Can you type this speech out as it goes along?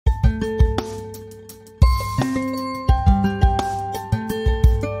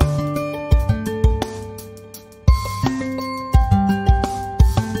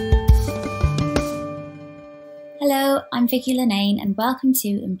I'm Vicky Linnane and welcome to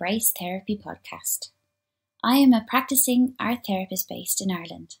Embrace Therapy podcast. I am a practicing art therapist based in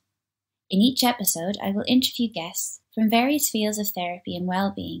Ireland. In each episode, I will interview guests from various fields of therapy and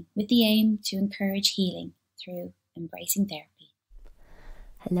well-being with the aim to encourage healing through embracing therapy.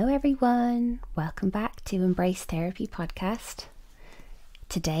 Hello everyone, welcome back to Embrace Therapy podcast.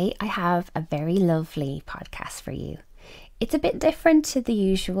 Today I have a very lovely podcast for you. It's a bit different to the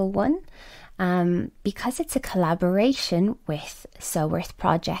usual one because it's a collaboration with Soearth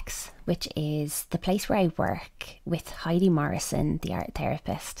Projects, which is the place where I work with Heidi Morrison, the art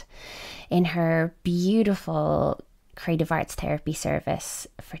therapist, in her beautiful creative arts therapy service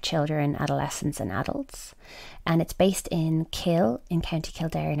for children, adolescents and adults. And it's based in in County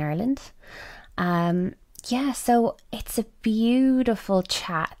Kildare in Ireland. So it's a beautiful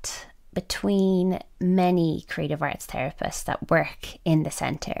chat between many creative arts therapists that work in the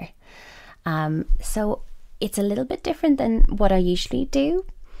centre. So it's a little bit different than what I usually do,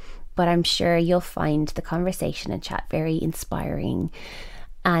 but I'm sure you'll find the conversation and chat very inspiring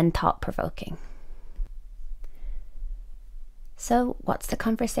and thought-provoking. So what's the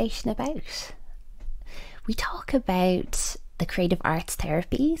conversation about? We talk about the creative arts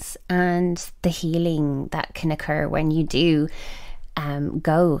therapies and the healing that can occur when you do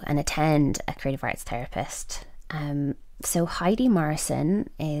go and attend a creative arts therapist. So Heidi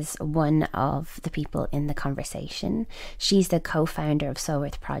Morrison is one of the people in the conversation. She's the co-founder of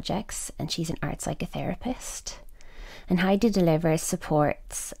Soearth Projects and she's an art psychotherapist. And Heidi delivers,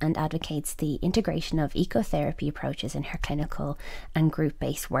 supports and advocates the integration of ecotherapy approaches in her clinical and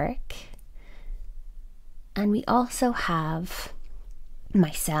group-based work. And we also have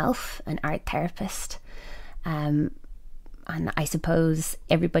myself, an art therapist, and I suppose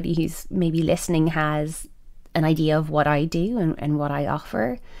everybody who's maybe listening has an idea of what I do and what I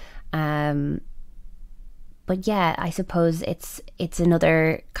offer. But yeah, I suppose it's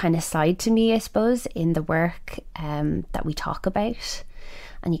another kind of side to me, I suppose, in the work that we talk about.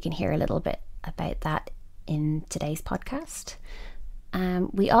 And you can hear a little bit about that in today's podcast.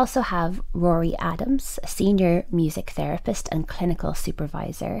 We also have Rory Adams, a senior music therapist and clinical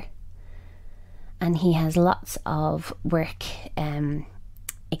supervisor. And he has lots of work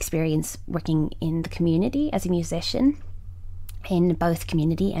experience working in the community as a musician, in both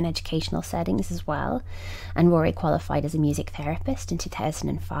community and educational settings as well. And Rory qualified as a music therapist in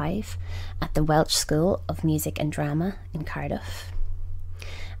 2005 at the Welsh School of Music and Drama in Cardiff.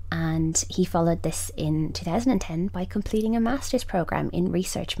 And he followed this in 2010 by completing a master's programme in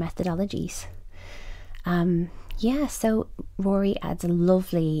research methodologies. So Rory adds a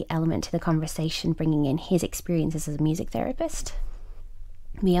lovely element to the conversation, bringing in his experiences as a music therapist.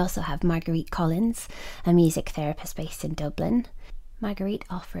 We also have Marguerite Collins, a music therapist based in Dublin. Marguerite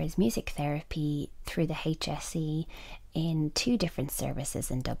offers music therapy through the HSE in 2 different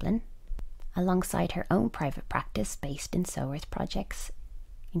services in Dublin, alongside her own private practice based in Soearth Projects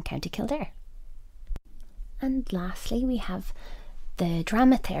in County Kildare. And lastly, we have the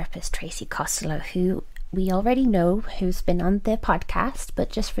Dramatherapist Tracey Costello, who we already know, who's been on the podcast, but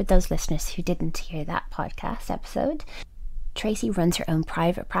just for those listeners who didn't hear that podcast episode, Tracey runs her own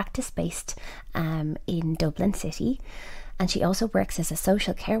private practice based in Dublin City, and she also works as a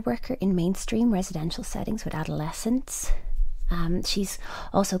social care worker in mainstream residential settings with adolescents. She's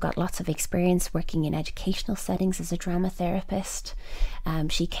also got lots of experience working in educational settings as a dramatherapist.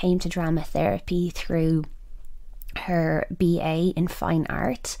 She came to drama therapy through her BA in fine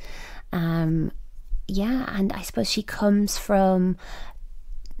art. And I suppose she comes from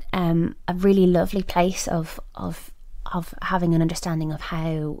a really lovely place of having an understanding of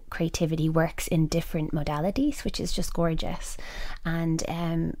how creativity works in different modalities, which is just gorgeous. And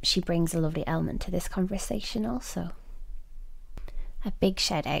she brings a lovely element to this conversation also. A big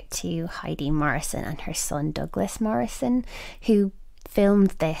shout out to Heidi Morrison and her son Douglas Morrison, who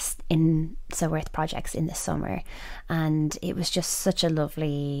filmed this in Soearth Projects in the summer, and it was just such a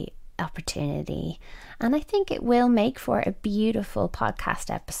lovely opportunity, and I think it will make for a beautiful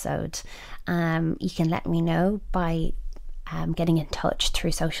podcast episode. You can let me know by getting in touch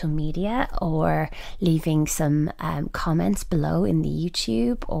through social media or leaving some comments below in the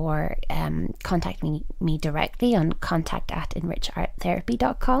YouTube, or contact me directly on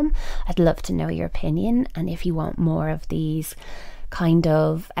contact@enricharttherapy.com. I'd love to know your opinion, and if you want more of these kind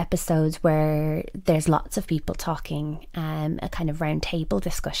of episodes where there's lots of people talking, a kind of round table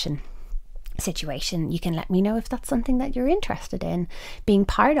discussion situation, you can let me know if that's something that you're interested in being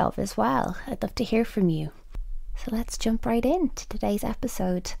part of as well. I'd love to hear from you. So let's jump right into today's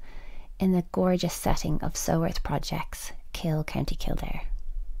episode in the gorgeous setting of Soearth Projects, County Kildare.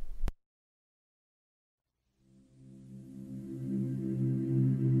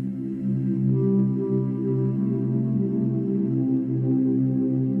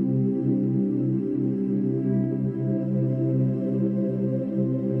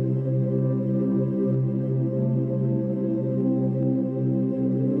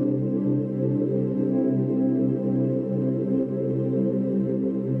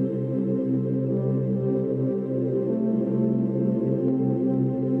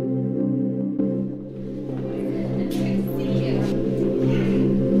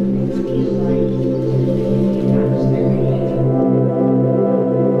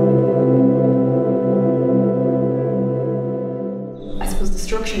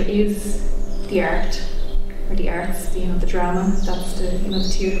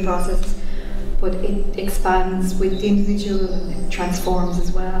 to the process, but it expands with the individual and it transforms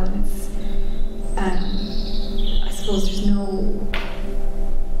as well. And it's, I suppose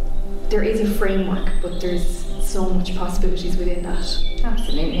there is a framework, but there's so much possibilities within that.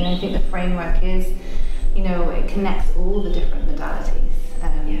 Absolutely, and I think the framework is, it connects all the different modalities.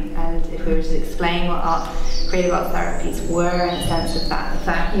 And if we were to explain what creative art therapies were, in a sense of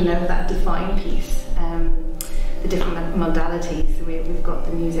that defined piece, the different modalities. We've got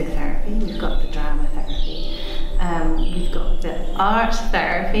the music therapy, we've got the drama therapy, we've got the art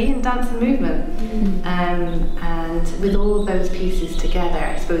therapy and dance and movement. And with all of those pieces together,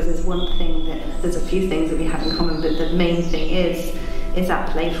 I suppose there's a few things that we have in common, but the main thing is that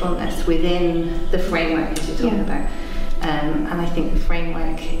playfulness within the framework that you're talking about. And I think the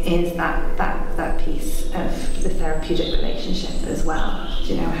framework is that piece of the therapeutic relationship as well.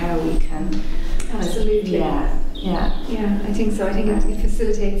 How we can... Absolutely. Yeah, I think so. I think it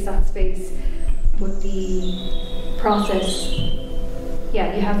facilitates that space, but the process, you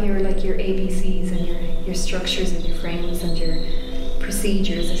have your ABCs and your structures and your frames and your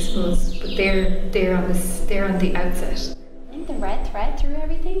procedures, I suppose, but they're on the outset. I think the red thread through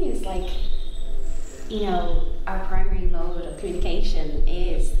everything is our primary mode of communication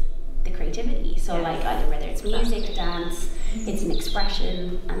is the creativity. So either whether it's music, dance, it's an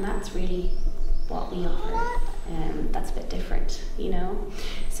expression, and that's really what we offer. That's a bit different,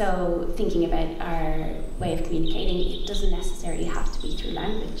 So thinking about our way of communicating, it doesn't necessarily have to be through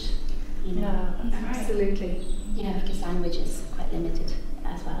language, No, absolutely. Because language is quite limited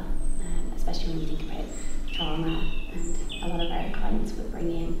as well, especially when you think about trauma, and a lot of our clients would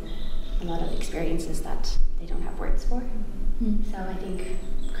bring in a lot of experiences that they don't have words for. So I think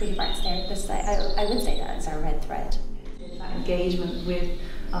creative arts therapists, I would say that is our red thread. That engagement with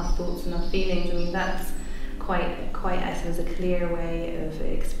our thoughts and our feelings, I mean, that's quite I suppose a clear way of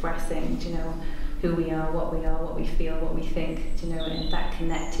expressing, who we are, what we feel, what we think, and that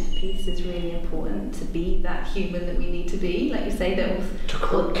connective piece is really important, to be that human that we need to be, like you say, to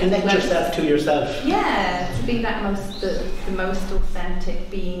connect yourself to yourself. Yeah, to be that the most authentic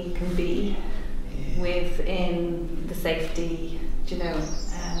being you can be, within the safety, and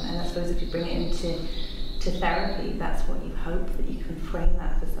I suppose if you bring it into therapy, that's what you hope, that you can frame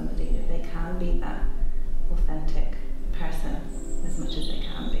that for somebody, that they can be that authentic person as much as they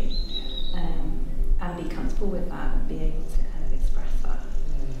can be. And be comfortable with that and be able to kind of express that.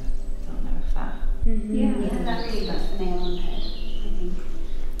 I don't know if that... Yeah, that really does the nail on the head, I think.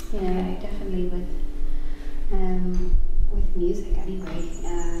 Okay. Definitely with music anyway,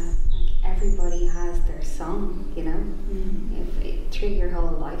 everybody has their song, If through your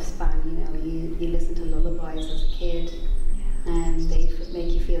whole lifespan, you listen to lullabies as a kid, and they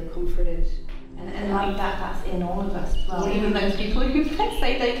make you feel comforted. And like that's in all of us as well. Even those people who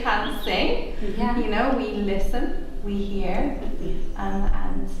say they can't sing, we listen, we hear,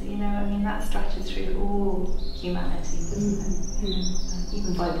 and that stretches through all humanity, doesn't it?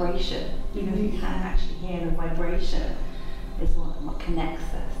 Even vibration, you can actually hear the vibration is what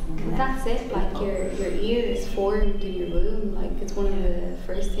connects us. That's it, your ear is formed in your womb, it's one of the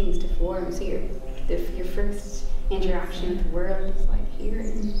first things to form, so your first interaction with the world is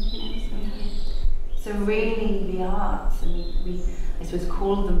hearing, So really the arts, we I suppose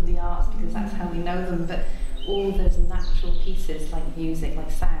call them the arts because that's how we know them, but all those natural pieces like music,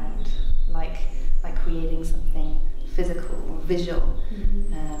 like sound, like creating something physical or visual,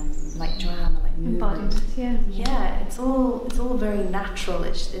 like drama, like movement. It's all very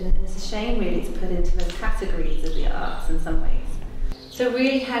natural-ish, and it's a shame really to put into those categories of the arts in some ways. So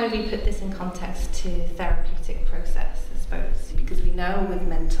really, how do we put this in context to therapeutic process, I suppose? Because we know with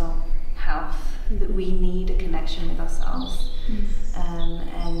mental health that we need a connection with ourselves,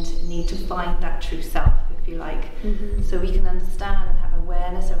 and need to find that true self, if you like, so we can understand and have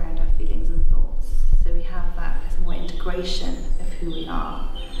awareness around our feelings and thoughts. So we have that as more integration of who we are,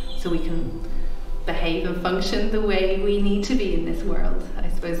 so we can behave and function the way we need to be in this world. I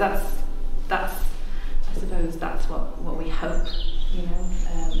suppose that's what we hope,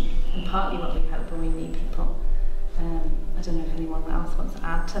 and partly what we hope when we meet people. I don't know if anyone else wants to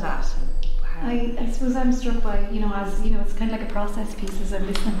add to that. I suppose I'm struck by, as it's kind of like a process piece as I'm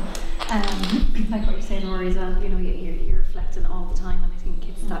listening. Like what you're saying, Rory, as well, you're reflecting all the time, and I think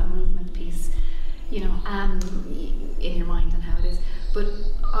it's that movement piece, in your mind and how it is. But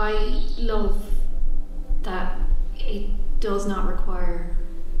I love that it does not require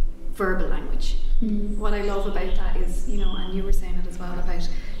verbal language. What I love about that is, and you were saying it as well, about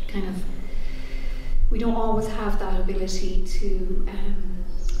kind of, we don't always have that ability to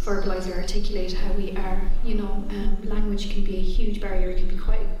verbalise or articulate how we are. You know, language can be a huge barrier. It can be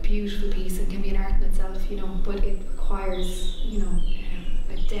quite a beautiful piece. It can be an art in itself. You know, but it requires, you know,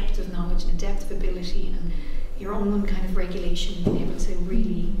 a depth of knowledge and a depth of ability and your own kind of regulation, being able to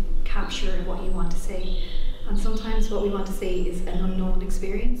really capture what you want to say. And sometimes what we want to say is an unknown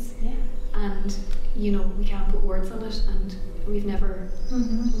experience, and you know, we can't put words on it, and we've never,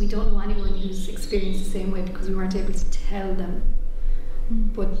 we don't know anyone who's experienced the same way because we weren't able to tell them.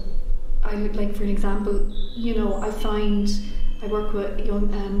 But I would like, for an example, you know, I work with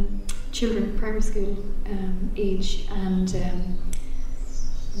young children, primary school age, and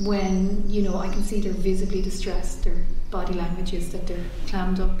when, you know, I can see they're visibly distressed, their body language is that they're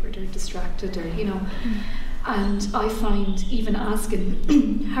clammed up or they're distracted, or, you know, and I find even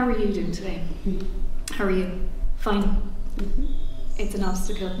asking, how are you doing today? How are you? Fine. It's an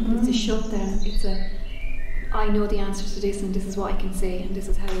obstacle, it's a shutdown, it's a, I know the answer to this and this is what I can say and this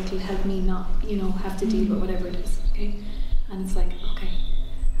is how it'll help me not, you know, have to deal with whatever it is, okay? And it's like, okay.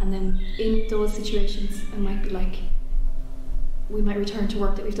 And then in those situations, it might be like, we might return to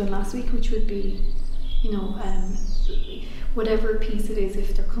work that we've done last week, which would be, you know, whatever piece it is,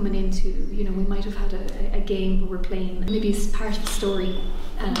 if they're coming into, you know, we might have had a game where we're playing, maybe it's part of the story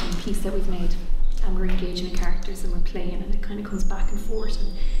piece that we've made, and we're engaging in characters and we're playing, and it kind of comes back and forth,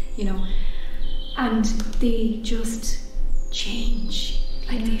 and, you know, and they just change,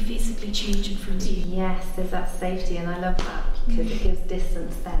 like they visibly change in front of you. Yes, there's that safety, and I love that because it gives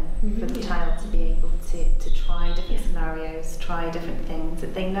distance then for the child to be able to try different scenarios, try different things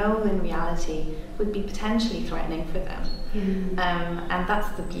that they know in reality would be potentially threatening for them. And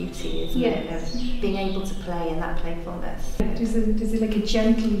that's the beauty, isn't it, of being able to play in that playfulness. There's like a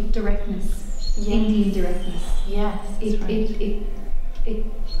gentle directness, Indian directness. Yes, it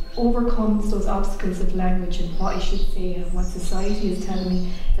overcomes those obstacles of language and what I should say and what society is telling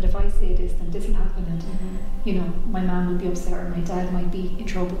me that if I say this then this will happen, and you know, my mum will be upset or my dad might be in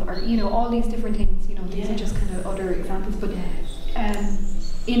trouble, or you know, all these different things, you know, these are just kind of other examples. But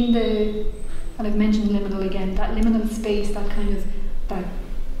in the, and I've mentioned liminal again, that liminal space, that kind of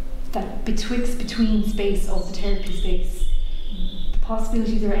that between space of the therapy space, the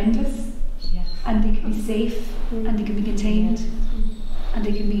possibilities are endless, and they can be safe and they can be contained. And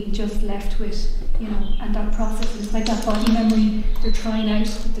they can be just left with, you know, and that process is like that body memory they're trying out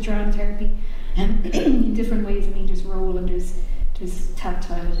with the dramatherapy in different ways. I mean, there's roll and there's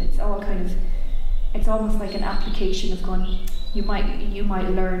tactile, and it's all kind of, it's almost like an application of going, you might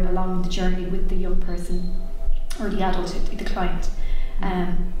learn along the journey with the young person or the adult, the client.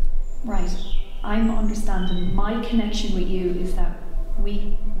 Right, I'm understanding my connection with you is that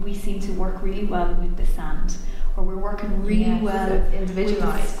we seem to work really well with the sand, or we're working really well so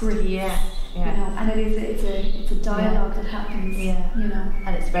individualized with the script, you know, and it's a dialogue that happens, you know,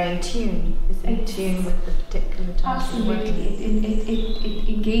 and it's very in tune. It's in tune with the particular task you're working. It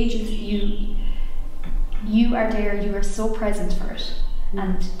engages you. You are there. You are so present for it,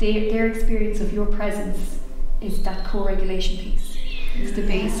 and their experience of your presence is that co-regulation piece. It's the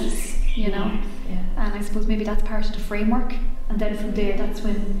basis, you know. And I suppose maybe that's part of the framework, and then from there, that's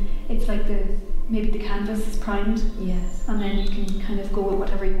when it's like maybe the canvas is primed, and then you can kind of go with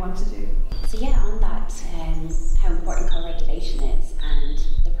whatever you want to do. So on that, how important co-regulation is and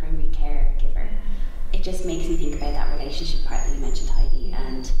the primary caregiver, it just makes me think about that relationship part that you mentioned, Heidi,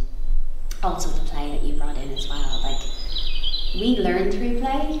 and also the play that you brought in as well. Like, we learn through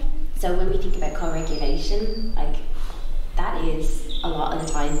play, so when we think about co-regulation, like, that is a lot of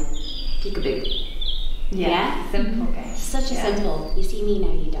the time peekaboo. Simple game. Such a simple, you see me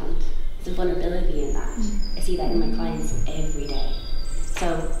now, you don't. There's a vulnerability in that. I see that in my clients every day.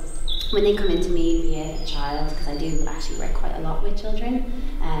 So when they come into me via a child, because I do actually work quite a lot with children,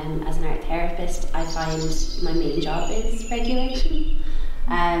 as an art therapist, I find my main job is regulation.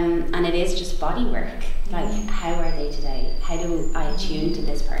 And it is just body work. Like, how are they today? How do I attune to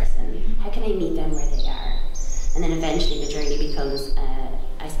this person? How can I meet them where they are? And then eventually the journey becomes,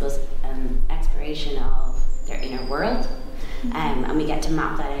 I suppose, exploration of their inner world. And we get to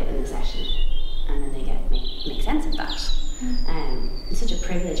map that out in the session, and then they get make sense of that. It's such a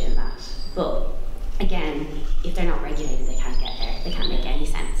privilege in that. But again, if they're not regulated, they can't get there. They can't make any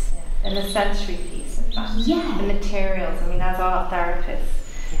sense. And the sensory piece of that. The materials. I mean, as art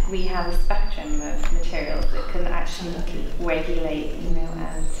therapists, we have a spectrum of materials that can actually regulate, you know,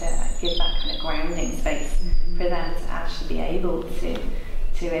 and to give that kind of grounding space for them to actually be able to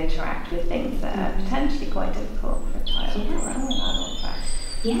interact with things that are potentially quite difficult for a child or an adult.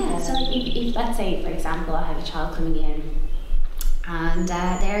 So like if let's say, for example, I have a child coming in and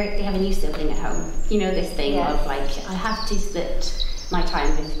they have a new sibling at home. You know, this thing of like, I have to split my time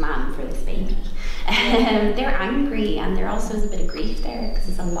with mum for this baby. They're angry, and there also is a bit of grief there because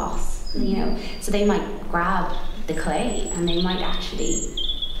it's a loss, you know. So they might grab the clay and they might actually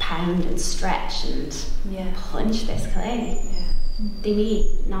pound and stretch and punch this clay. They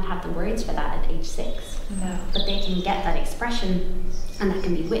may not have the words for that at age 6, but they can get that expression, and that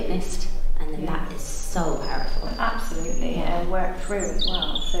can be witnessed, and then that is so powerful. Absolutely, and work through as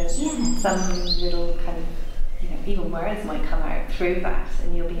well. So some little kind of, you know, even words might come out through that,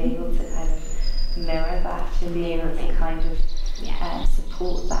 and you'll be able to kind of mirror that, you'll be able to kind of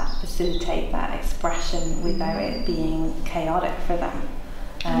support that, facilitate that expression without it being chaotic for them.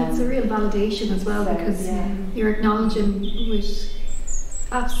 And it's a real validation as well, because you're acknowledging with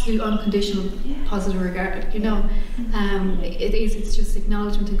absolute unconditional positive regard, you know. It's just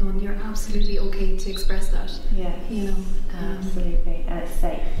acknowledgement and going, you're absolutely okay to express that. You know. Absolutely, and it's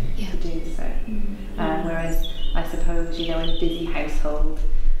safe to do so. Whereas I suppose, you know, in a busy household,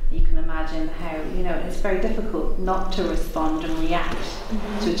 you can imagine how, you know, it's very difficult not to respond and react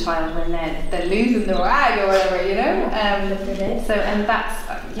to a child when they're losing their rag or whatever, you know. So, and that's,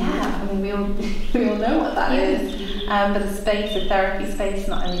 I mean, we all know what that is. But a space, a therapy space,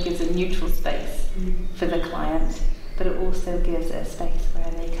 not only gives a neutral space for the client, but it also gives a space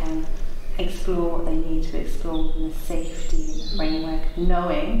where they can explore what they need to explore in the safety framework,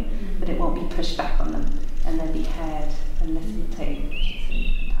 knowing that it won't be pushed back on them, and they'll be heard and listened to, which is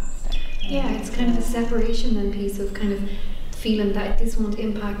really fantastic. It's kind of a separation then piece of kind of feeling that this won't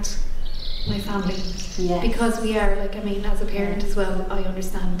impact my family. Because we are, like, I mean, as a parent as well, I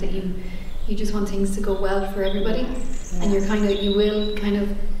understand that you just want things to go well for everybody, and you will kind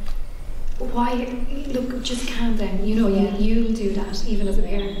of, look, just calm down, you know. You'll do that even as a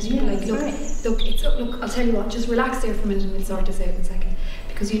parent. You're like, look, I'll tell you what, just relax there for a minute and we'll sort this out in a second,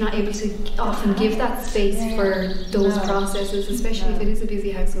 because you're not able to often give that space for those processes, especially if it is a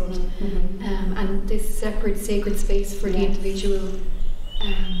busy household. And this separate sacred space for the individual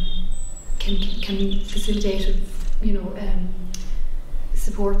can facilitate, you know,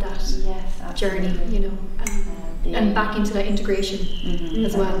 support that journey, you know, and back into that integration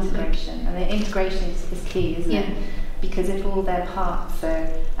as well. Integration. And the integration is key, isn't it? Because if all their parts are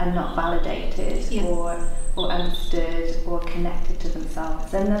not validated or understood or connected to themselves,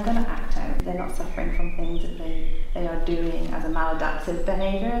 then they're going to act out. They're not suffering from things that they are doing as a maladaptive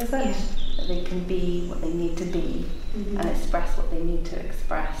behaviour as such. That they can be what they need to be and express what they need to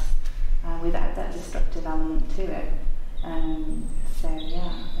express without that destructive element to it.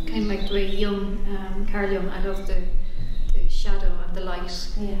 Kind of like the way Carl Jung, I love the shadow and the light.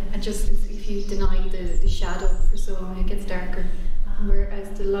 And just if you deny the shadow for so long, it gets darker. Whereas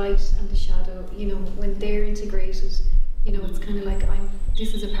the light and the shadow, you know, when they're integrated, you know, it's kind of like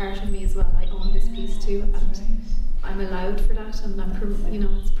this is a part of me as well. I own this piece too, and I'm allowed for that, and you know,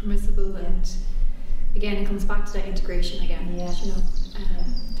 it's permissible. And again, it comes back to that integration again. You know,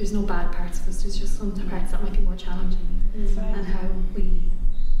 there's no bad parts of us. There's just some parts that might be more challenging, and how we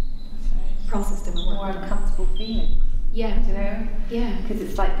process them and work more uncomfortable feelings. You know. Because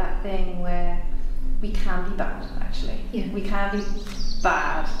it's like that thing where we can be bad, actually. We can be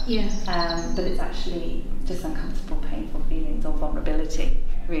bad. But it's actually just uncomfortable, painful feelings or vulnerability,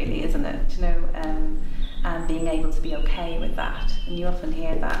 really, isn't it? You know, and being able to be okay with that. And you often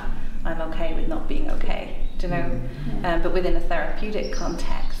hear that, I'm okay with not being okay, do you know? But within a therapeutic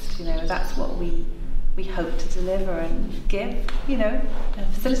context, you know, that's what we hope to deliver and give, you know, and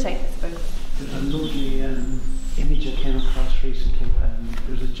facilitate, I suppose. There's a lovely image I came across recently.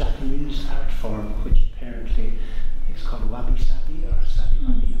 There's a Japanese art form which apparently it's called wabi-sabi or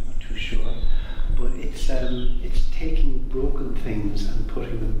sabi-wabi, I'm not too sure. But it's taking broken things and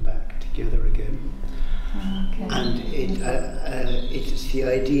putting them back together again. And it's the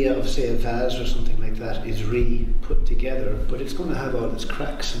idea of, say, a vase or something like that is re-put together, but it's going to have all its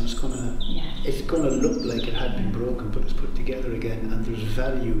cracks, and it's going to look like it had been broken, but it's put together again, and there's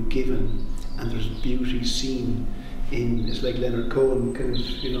value given, and there's beauty seen in. It's like Leonard Cohen, kind of,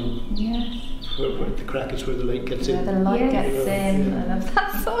 you know, where the crack is where the light gets in. The light gets in, and I love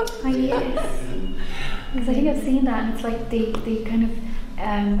that song. I think I've seen that, and it's like they kind of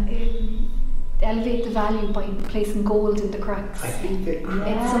elevate the value by placing gold in the cracks. I think they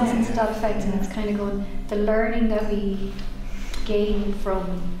it's something to that effect, and it's kind of going, the learning that we gain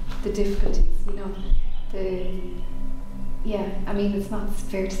from the difficulties, you know, I mean, it's not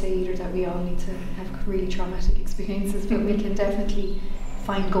fair to say either that we all need to have really traumatic experiences, but we can definitely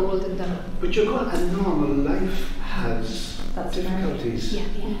find gold in them. But you're going, a normal life has difficulties.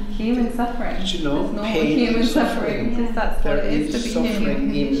 Human suffering. You know, there's pain, human suffering. Because that's what it is to be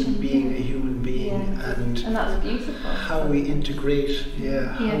suffering human. in being a human human being, and that's beautiful. How we integrate,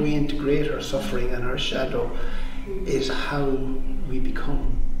 how we integrate our suffering and our shadow is how we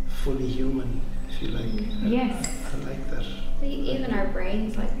become fully human, if you like. Yes. I like that. Even our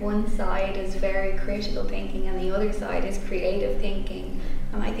brains, like one side is very critical thinking and the other side is creative thinking.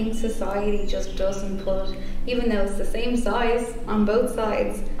 And I think society just doesn't put, even though it's the same size on both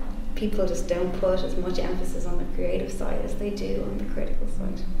sides, people just don't put as much emphasis on the creative side as they do on the critical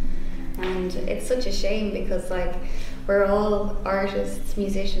side. And it's such a shame because like we're all artists,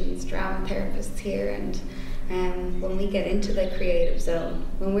 musicians, dramatherapists here, and when we get into the creative zone,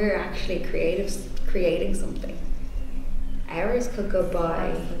 when we're actually creating something, hours could go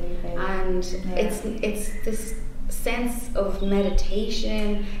by. And it's this sense of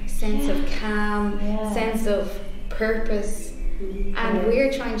meditation, sense of calm, sense of purpose. And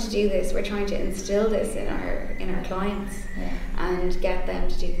we're trying to do this, we're trying to instill this in our clients and get them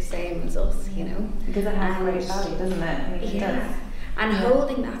to do the same as us, you know. Because it has great value, doesn't it? I mean, it does. And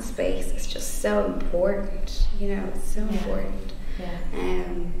holding that space is just so important, you know, it's so important.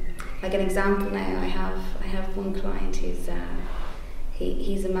 Like an example now, I have one client who's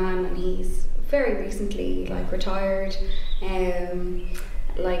he's a man and he's very recently like retired.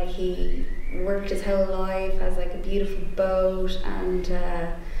 Like he worked his whole life, has like a beautiful boat, and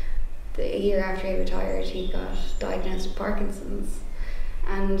the year after he retired he got diagnosed with Parkinson's,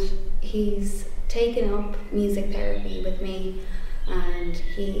 and he's taken up music therapy with me and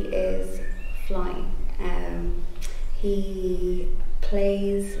he is flying. He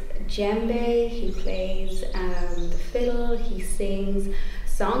plays djembe, he plays the fiddle, he sings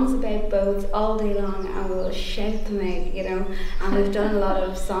songs about boats all day long and we'll shout them out, you know, and we've done a lot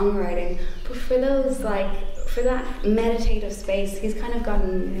of songwriting. But for that meditative space, he's kind of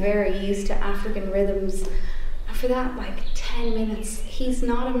gotten very used to African rhythms, and for that like 10 minutes, he's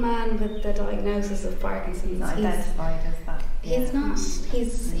not a man with the diagnosis of Parkinson's. He's not identified as that. He's not.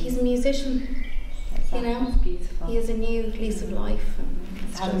 He's a musician. You know, beautiful. He has a new lease of life.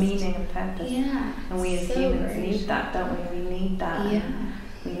 It's had meaning and purpose. Yeah. And we as humans need that, don't we? We need that. Yeah.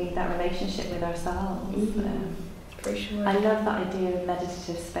 We need that relationship with ourselves. For sure. I love that idea of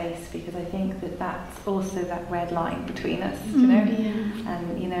meditative space because I think that that's also that red line between us, you know.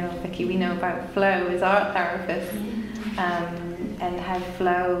 And you know, Vicky, we know about flow as art therapists, and how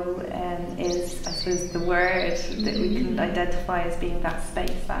flow is, I suppose, the word that we can identify as being that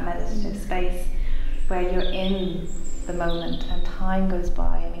space, that meditative space, where you're in the moment and time goes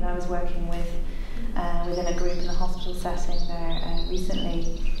by. I mean, I was working within a group in a hospital setting there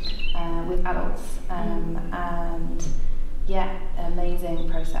recently with adults, and amazing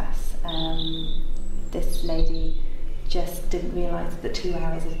process. This lady just didn't realise that 2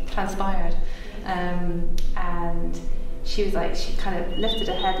 hours had transpired, and she was like, she kind of lifted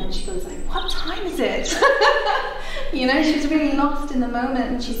her head and she goes like, what time is it? You know, she was really lost in the moment,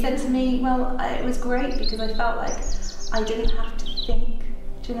 and she said to me, well, it was great because I felt like I didn't have to think.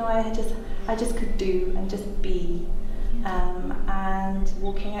 Do you know, I just could do and just be. And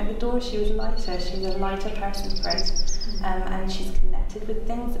walking out the door, she was lighter. She was a lighter person for it, and she's connected with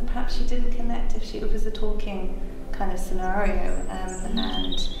things that perhaps she didn't connect if it was a talking kind of scenario.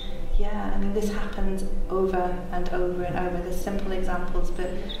 And yeah, I mean, this happens over and over and over. There's simple examples, but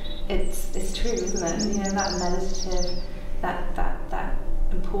it's true, isn't it? You know, that meditative, that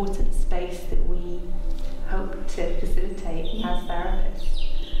important space that we hope to facilitate as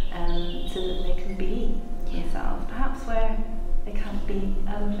therapists, so that they can be themselves, perhaps where they can't be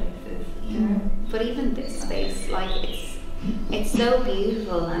other places. You know? But even this space, like it's so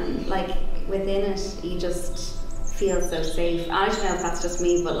beautiful, and like within it, you just feel so safe. I don't know if that's just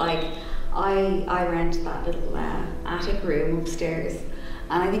me, but like I rent that little attic room upstairs.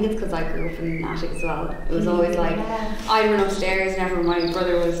 And I think it's because I grew up in an attic as well. It was always like, I'd run upstairs whenever my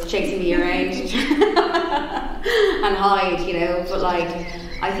brother was chasing me around and hide, you know. But like,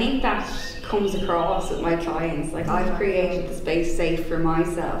 I think that comes across with my clients. Like, I've created the space safe for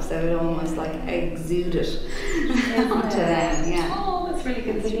myself, so it almost like exuded onto them. Yeah. Oh, that's really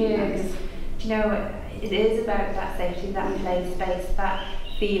good to hear. Because, you know, it is about that safety, that play space, that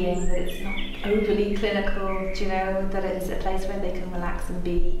feeling that it's not overly clinical, you know, that it's a place where they can relax and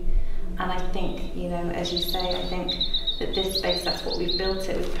be. And I think, you know, as you say, I think that this space, that's what we've built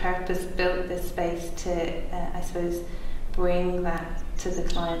it, we've purpose built this space to, I suppose, bring that to the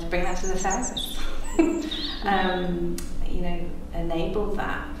clients, bring that to the therapist. You know, enable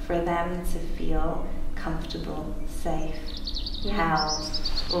that for them to feel comfortable, safe, held,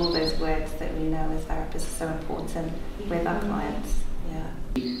 all those words that we know as therapists are so important with our clients. Yeah.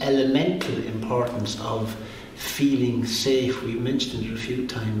 The elemental importance of feeling safe. We've mentioned it a few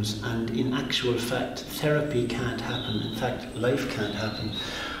times, and in actual fact, therapy can't happen. In fact, life can't happen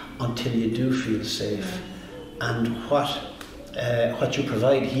until you do feel safe. And what you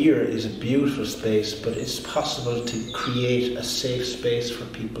provide here is a beautiful space, but it's possible to create a safe space for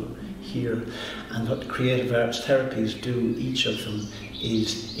people here. And what creative arts therapies do, each of them,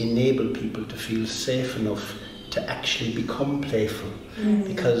 is enable people to feel safe enough to actually become playful.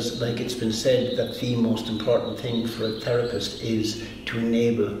 Because, like it's been said, that the most important thing for a therapist is to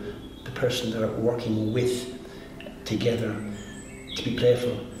enable the person they're working with together to be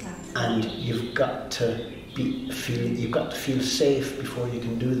playful. And you've got to feel safe before you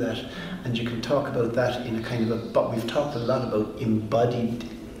can do that. And you can talk about that in a kind of but we've talked a lot about embodied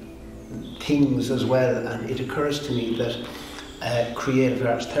things as well, and it occurs to me that creative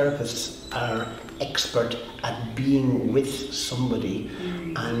arts therapists are expert at being with somebody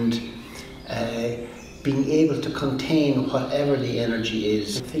and being able to contain whatever the energy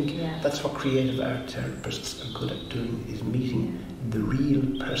is. I think that's what creative art therapists are good at doing, is meeting the real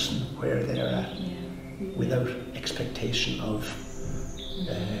person where they're at without expectation of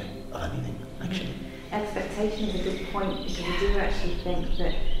anything, actually. Expectation is a good point, because I do actually think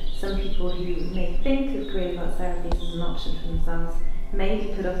that some people who may think of creative arts therapy as an option for themselves may be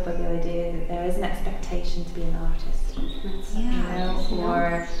put off by the idea that there is an expectation to be an artist,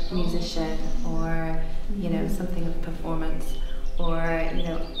 or a musician, or something of performance, or an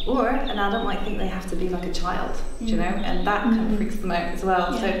adult might think they have to be like a child, and that kind of freaks them out as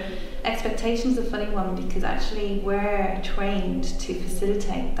well. So expectation's a funny one, because actually we're trained to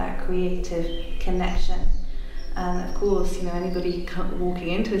facilitate that creative connection. And of course, anybody walking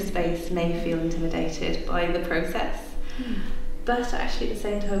into a space may feel intimidated by the process. But actually, at the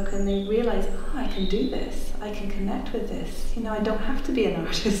same token, they realise, I can do this. I can connect with this. I don't have to be an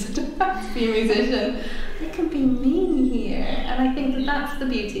artist. I don't have to be a musician. I can be me here. And I think that that's the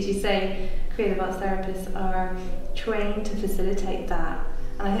beauty, as you say. Creative arts therapists are trained to facilitate that.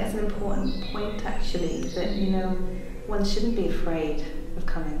 And I think it's an important point, actually, that one shouldn't be afraid of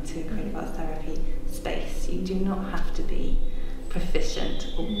coming to a creative arts therapy space. You do not have to be proficient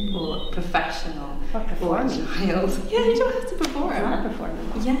or professional or child. You don't have to perform. It's not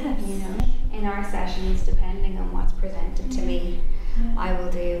performance. Yes. In our sessions, depending on what's presented to me, I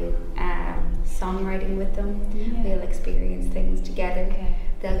will do songwriting with them. We'll experience things together.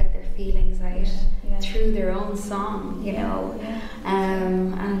 They'll get their feelings out through their own song,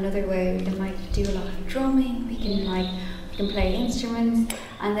 and another way we can do a lot of drumming. We can play instruments,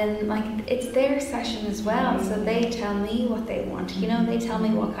 and then it's their session as well, so they tell me what they want, they tell me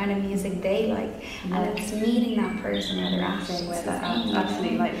what kind of music they like, and it's meeting that person where they're at.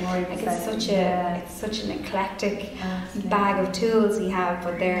 Absolutely, like Rory was saying. It's such an eclectic bag of tools we have,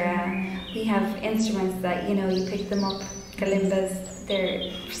 but we have instruments that you pick them up, kalimbas,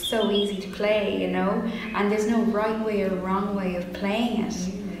 they're so easy to play, and there's no right way or wrong way of playing it,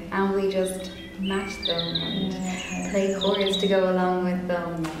 and we just match them and play chords to go along with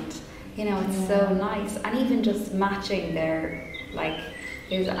them, and it's so nice. And even just matching their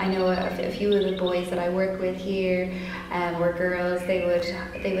I know a few of the boys that I work with here were girls. They would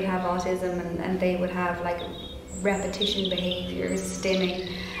have autism, and they would have repetition behaviours, stimming.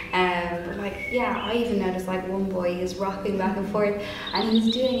 I even noticed one boy is rocking back and forth, and he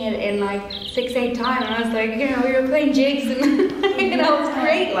was doing it in 6/8 time, and I was like, we were playing jigs, and it was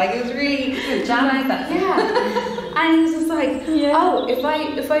great. It was really and he was just like,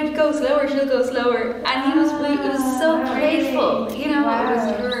 if I go slower, she'll go slower, and it was so playful, it was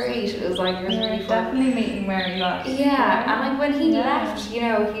great. It was really fun. Definitely meeting where you are. And when he left, he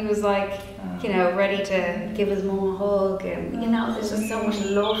was ready to give his mum a hug, and there's just so much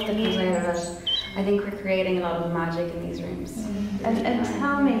love that comes out of it. I think we're creating a lot of magic in these rooms. And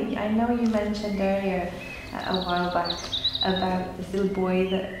tell me, I know you mentioned earlier a while back about this little boy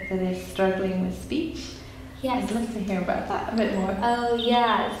that is struggling with speech. Yes. I'd love to hear about that a bit more. Oh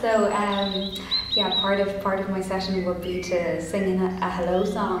yeah, so part of my session would be to sing a hello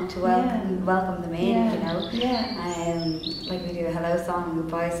song to welcome them in, we do a hello song, a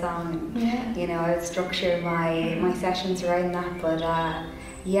goodbye song, and I would structure my sessions around that. But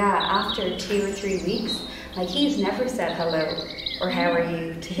after 2 or 3 weeks, he's never said hello or how are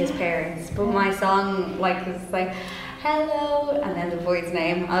you to his parents, but my song is hello, and then the boy's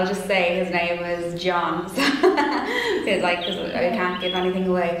name, I'll just say his name is John, because I can't give anything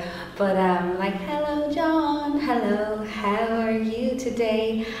away, but hello John, hello, how are you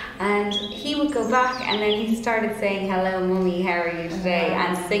today? And he would go back, and then he started saying, hello mummy, how are you today?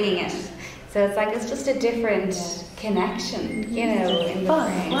 And singing it. So it's just a different connection, in the brain. Wow.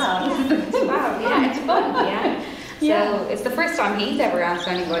 Wow, it's fun, So it's the first time he's ever asked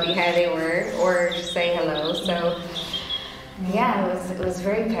anybody how they were or to say hello. So yeah, it was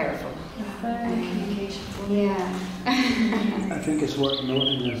very powerful. Yeah. I think it's worth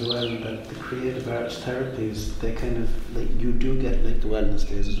noting as well that the creative arts therapies, they kind of, like, you do get, like the wellness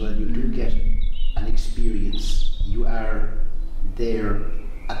days as well, you do get an experience. You are there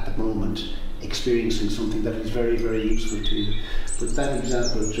at the moment experiencing something that is very, very useful to you. But that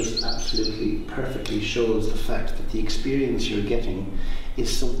example just absolutely perfectly shows the fact that the experience you're getting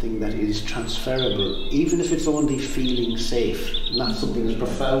is something that is transferable, even if it's only feeling safe, not something as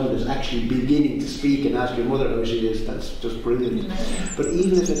profound as actually beginning to speak and ask your mother how she is. That's just brilliant. But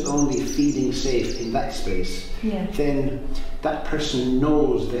even if it's only feeling safe in that space, then that person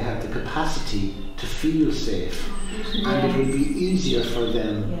knows they have the capacity to feel safe, and it will be easier for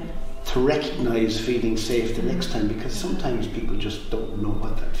them to recognise feeling safe the next time, because sometimes people just don't know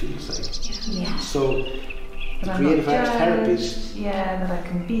what that feels like. So the creative arts therapies, that I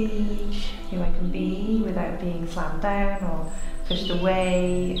can be who I can be without being slammed down or pushed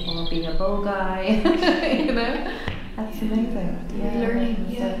away or being a bull guy. You know, that's amazing.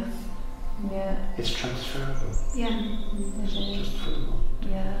 Learning. it's transferable. Just for the moment.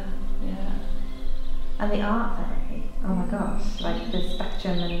 And the art therapy, oh my gosh, like the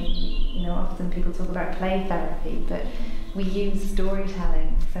spectrum, and you know, often people talk about play therapy, but we use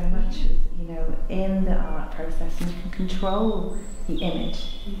storytelling so much, you know, in the art process, and you can control the image,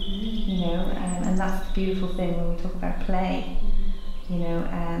 you know, and that's the beautiful thing when we talk about play, you know,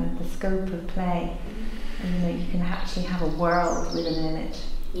 and the scope of play, and, you know, you can actually have a world within an image.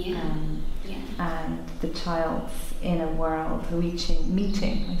 And the child's in a world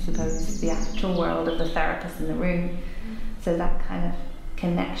meeting, I suppose, the actual world of the therapist in the room. So that kind of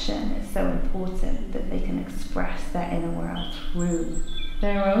connection is so important, that they can express their inner world through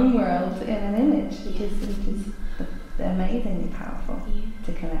their own world in an image, because it is amazingly powerful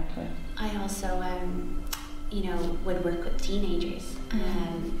to connect with. I also, you know, would work with teenagers,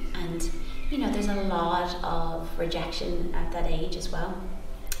 and you know, there's a lot of rejection at that age as well.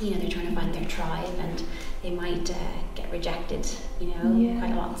 You know, they're trying to find their tribe, and they might get rejected, you know,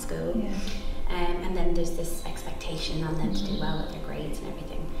 quite a lot in school. And then there's this expectation on them to do well with their grades and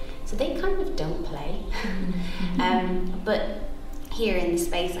everything. So they kind of don't play. But here in the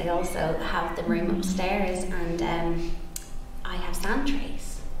space, I also have the room upstairs, and I have sand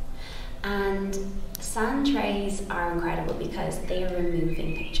trays. And sand trays are incredible because they are a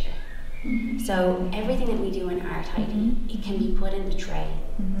moving picture. So everything that we do in art, Heidi, it can be put in the tray,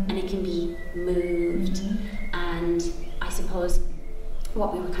 and it can be moved. And I suppose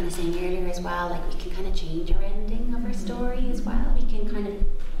what we were kind of saying earlier as well, like we can kind of change our ending of our story as well. We can kind of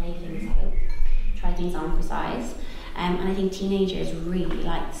play things out, try things on for size. And I think teenagers really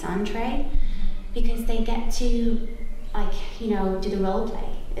like the sand tray because they get to, like, you know, do the role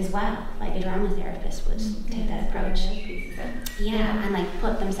play as well, like a dramatherapist would take that approach. And like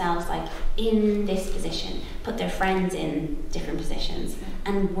put themselves like in this position, put their friends in different positions,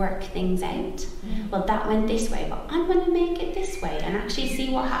 and work things out. Well, that went this way, but I'm going to make it this way, and actually see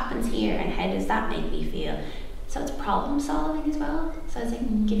what happens here, and how does that make me feel? So it's problem solving as well. So it's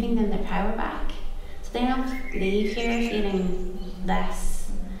like giving them their power back. So they don't leave here feeling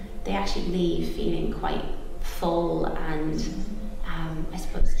less. They actually leave feeling quite full and I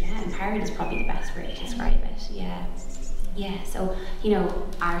suppose, empowered is probably the best word to describe it. So, you know,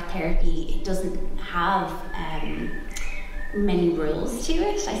 art therapy, it doesn't have many rules to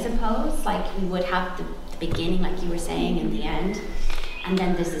it, I suppose. Like, we would have the beginning, like you were saying, and the end. And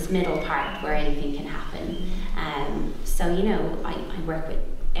then there's this middle part where anything can happen. So, you know, I work with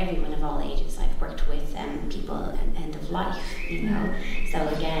everyone of all ages. I've worked with people at the end of life, you know. So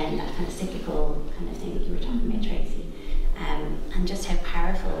again, that kind of cyclical kind of thing that you were talking about, Tracey. And just how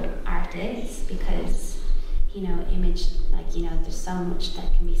powerful art is, because, you know, image, like, you know, there's so much that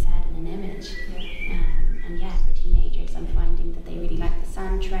can be said in an image. For teenagers, I'm finding that they really like the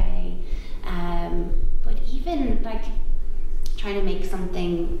sand tray. But even, like, trying to make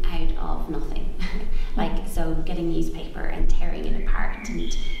something out of nothing. Like, so getting newspaper and tearing it apart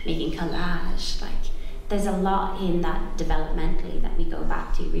and making collage, like, there's a lot in that developmentally that we go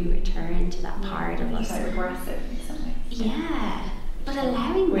back to. We return to that part of us. Quite regressive in some ways. Yeah, but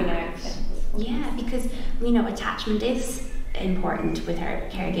allowing that. Yeah, because, you know, attachment is important with our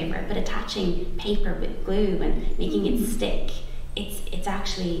caregiver, but attaching paper with glue and making it stick, it's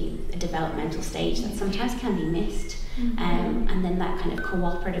actually a developmental stage that sometimes can be missed. And then that kind of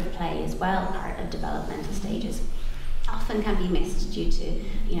cooperative play as well, part of developmental stages, often can be missed due to,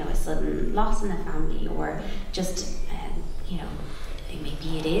 you know, a sudden loss in the family, or just, you know,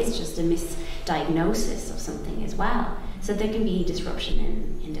 maybe it is just a misdiagnosis of something as well. So there can be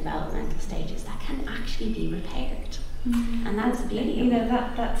disruption in developmental stages that can actually be repaired. And that's the beauty. You know,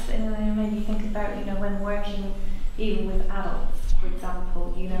 that's made me think about, you know, when working even with adults, for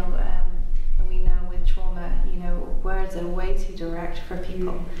example, you know, and we know with trauma, you know, words are way too direct for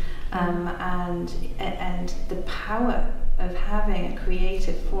people, and the power of having a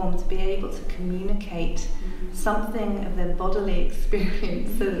creative form to be able to communicate something of their bodily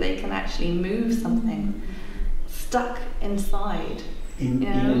experience so that they can actually move something stuck inside. In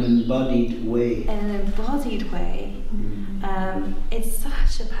an embodied way. In an embodied way. It's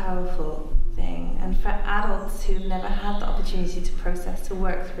such a powerful thing. And for adults who've never had the opportunity to process, to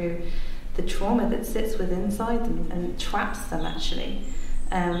work through the trauma that sits within inside them and traps them actually,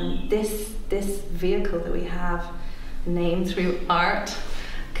 this vehicle that we have named through art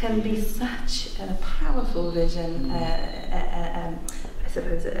can be such a powerful vision, I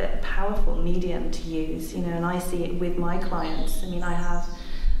suppose a powerful medium to use, you know, and I see it with my clients. I mean, I have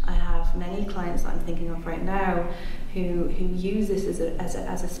many clients that I'm thinking of right now who use this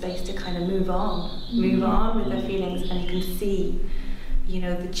as a space to kind of move on with their feelings, and you can see, you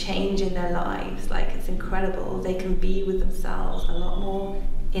know, the change in their lives. Like, it's incredible. They can be with themselves a lot more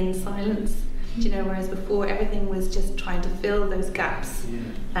in silence. Do you know, whereas before everything was just trying to fill those gaps,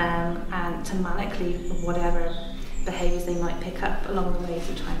 and to manically whatever behaviours they might pick up along the way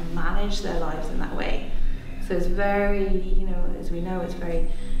to try and manage their lives in that way. So it's very, you know, as we know, it's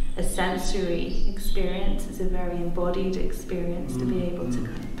very a sensory experience. It's a very embodied experience to be able to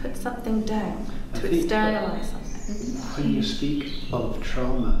kind of put something down, to externalise something. When you speak of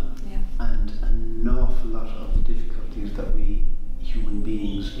trauma and an awful lot of the difficulties that we human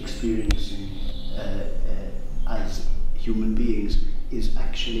beings experiencing as human beings is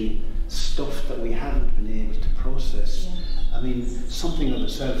actually stuff that we haven't been able to process. I mean, something of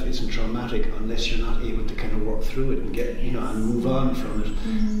itself isn't traumatic unless you're not able to kind of work through it and get, you know, and move on from it.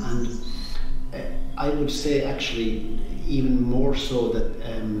 And I would say actually even more so that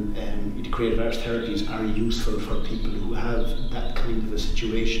the creative arts therapies are useful for people who have that kind of a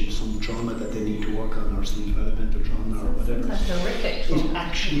situation, some trauma that they need to work on, or some developmental trauma or whatever. That's horrific. It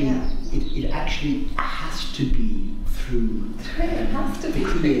actually has to be through the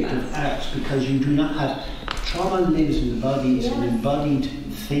creative arts, because you do not have trauma lives in the body. It's an embodied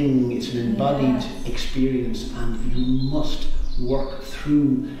thing. It's an embodied experience, and you must work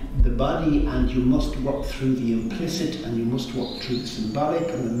through the body, and you must work through the implicit, and you must work through the symbolic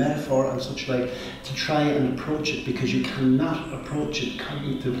and the metaphor and such like to try and approach it, because you cannot approach it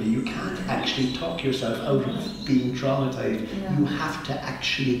cognitively. You can't actually talk yourself out of being traumatized. You have to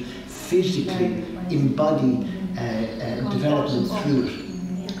actually physically embody development through it.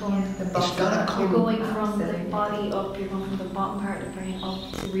 It's gotta come. You're going from the body up, you're going from the bottom part of the brain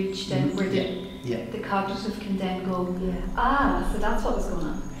up to reach down where the cognitive can then go, so that's what was going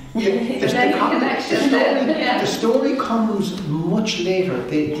on. The story comes much later.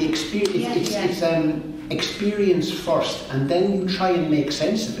 The experience, it's experience first, and then you try and make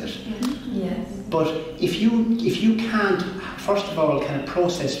sense of it. But if you can't, first of all, kind of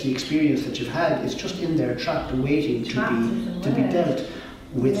process the experience that you've had, it's just in there trapped and waiting to be dealt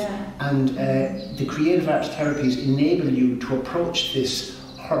with. And the creative arts therapies enable you to approach this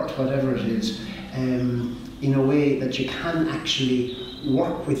hurt, whatever it is, in a way that you can actually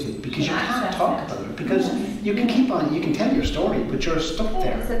work with it, because you can't talk about it, because you can keep on, you can tell your story, but you're stuck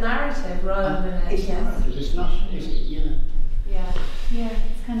there. It's a narrative rather than a... It's a narrative, it's not, It's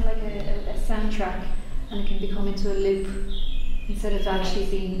kind of like a soundtrack, and it can become into a loop instead of actually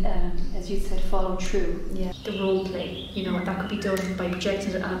being, as you said, followed through. The role play, you know, that could be done by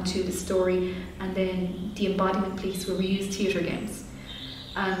projecting it onto the story, and then the embodiment piece where we use theatre games.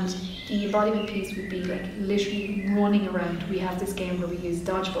 And the embodiment piece would be like literally running around. We have this game where we use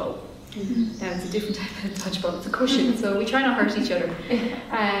dodgeball. Now it's a different type of dodgeball, it's a cushion, so we try not to hurt each other.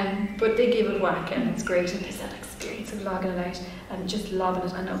 But they give it a whack, and it's great, and there's that experience of logging it out and just lobbing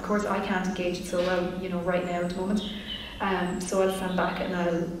it. And of course I can't engage it so well, you know, right now at the moment. So I'll stand back and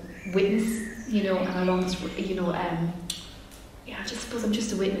I'll witness, you know, and I'll almost, you know, I just suppose I'm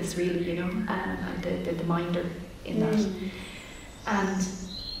just a witness really, you know, and the minder in that. And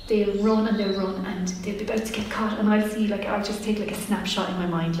they'll run and they'll be about to get caught, and I'll see, like, I'll just take like a snapshot in my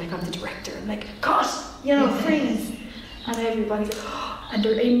mind, like I'm the director, and like, caught, you know, freeze, and everybody's like, and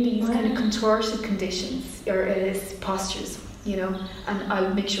they're in these kind of contorted conditions or postures, you know, and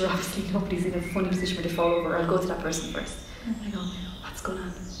I'll make sure obviously nobody's in a funny position where they fall over. I'll go to that person first. I go, what's going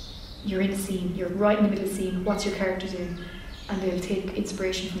on? You're in a scene, you're right in the middle of the scene, what's your character doing? And they'll take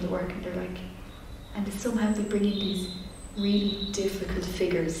inspiration from the work, and they're like, and somehow they bring in these really difficult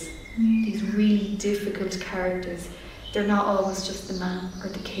figures, these really difficult characters. They're not always just the man or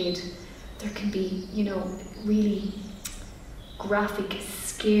the kid. There can be, you know, really graphic,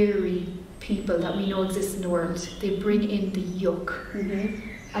 scary people that we know exist in the world. They bring in the yuck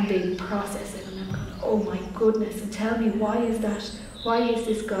and they process it, and I'm going, oh my goodness, and tell me, why is that? Why is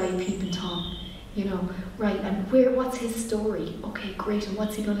this guy Peeping Tom? You know, right, and what's his story? Okay, great, and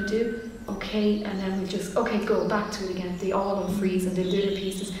what's he going to do? Okay, and then we just, okay, go back to it again. They all unfreeze and they'll do their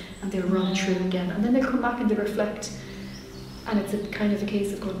pieces and they'll run through again, and then they'll come back and they'll reflect. And it's a kind of a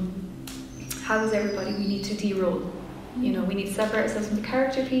case of going, how is everybody? We need to de-roll. You know, we need to separate ourselves from the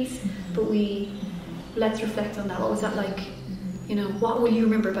character piece, but let's reflect on that. What was that like? You know, what will you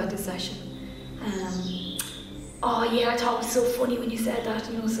remember about this session? Oh yeah, I thought it was so funny when you said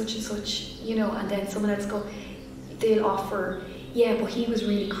that, you know, such and such, you know, and then someone else they'll offer, yeah, but he was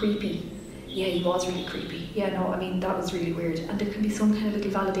really creepy. Yeah, he was really creepy. Yeah, no, I mean, that was really weird. And there can be some kind of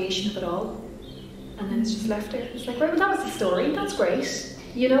little validation of it all. And then it's just left there. It's like, right, well, that was the story. That's great.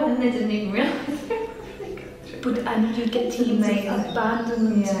 You know? And they didn't even realise it. And you get themes of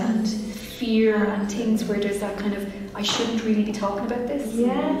abandonment and fear and things where there's that kind of, I shouldn't really be talking about this.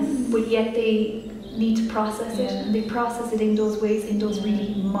 Yes. But yet they need to process it, and they process it in those ways, in those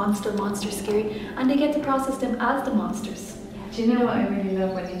really monster scary, and they get to process them as the monsters. Do you know what I really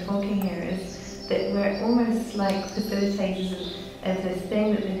love when you're talking here is that we're almost like facilitators of this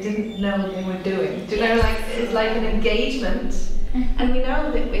thing that they didn't know they were doing. Do you know, like it's like an engagement. And we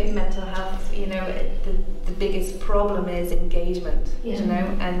know that with mental health, you know, the biggest problem is engagement. You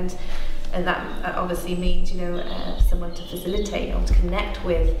know, and that obviously means, you know, someone to facilitate or to connect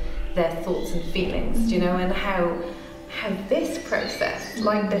with their thoughts and feelings. You know, and how this process,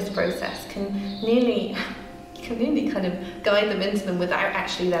 like this process, can nearly kind of guide them into them without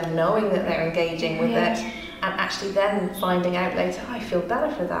actually them knowing that they're engaging with it, and actually then finding out later, oh, I feel better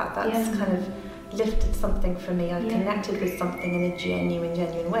for that. That's kind of lifted something for me. I've connected with something in a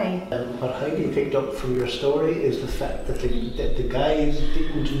genuine way. What Heidi picked up from your story is the fact that the guys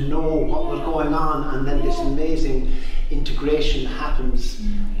didn't know what was going on, and then this amazing integration happens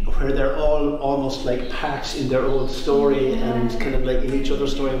where they're all almost like parts in their own story and kind of like in each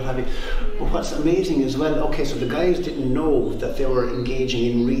other's story of having. But what's amazing as well, okay, so the guys didn't know that they were engaging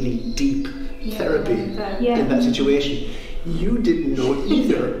in really deep therapy in that situation. You didn't know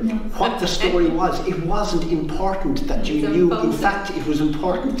either what the story was. It wasn't important that you knew. In fact, it was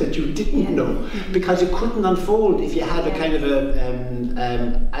important that you didn't know, because it couldn't unfold if you had a kind of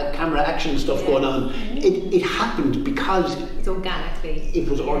a camera action stuff going on. It happened because it's organically. It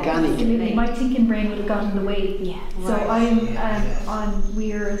was organic. Absolutely. My thinking brain would have gotten in the way. So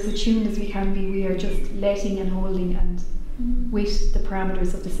we're as attuned as we can be. We are just letting and holding and with the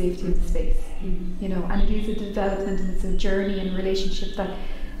parameters of the safety of the space, you know, and it is a development and it's a journey and relationship that,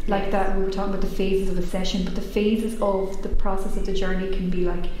 like that, we were talking about the phases of a session, but the phases of the process of the journey can be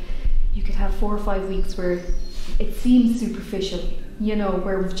like, you could have 4 or 5 weeks where it seems superficial, you know,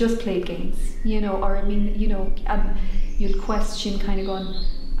 where we've just played games, you know, or I mean, you know, and you'll question kind of going,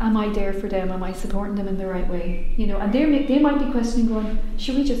 am I there for them? Am I supporting them in the right way? You know, and they might be questioning going,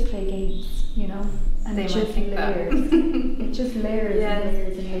 should we just play games, you know? And it just layers. It just layers and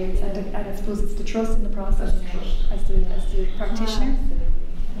layers and layers. And I suppose it's the trust in the process as the practitioner.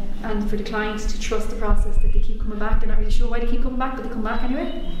 And for the clients to trust the process, that they keep coming back. They're not really sure why they keep coming back, but they come back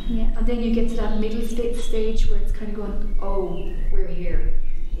anyway. And then you get to that middle stage where it's kind of going, oh, we're here.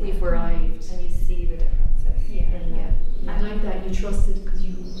 We've arrived. And you see the differences. And like that, you trust it because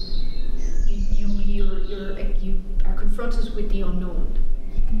you are confronted with the unknown.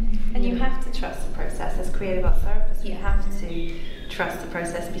 And you have to trust the process as creative art therapists. You have to trust the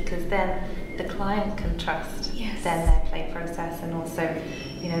process, because then the client can trust then their play process, and also,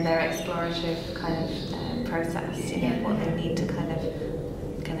 you know, their explorative kind of process. You know, what they need to kind of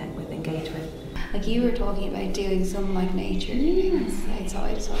connect with, engage with. Like you were talking about doing some like nature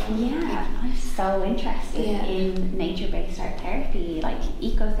outside as well. I'm so interested in nature-based art therapy. Like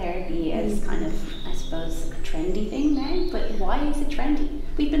ecotherapy is kind of, I suppose, a trendy thing now, but why is it trendy?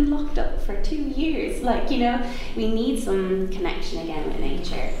 We've been locked up for 2 years. Like, you know, we need some connection again with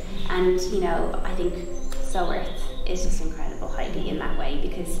nature. And, you know, I think Soearth is just incredible, Heidi, in that way,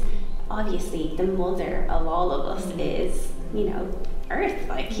 because obviously the mother of all of us is, you know, Earth,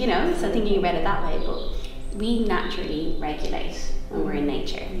 like, you know, so thinking about it that way, but we naturally regulate when we're in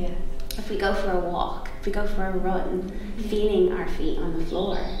nature. If we go for a walk, if we go for a run, feeling our feet on the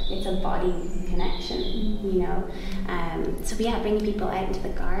floor, it's a body connection, you know. So yeah, bringing people out into the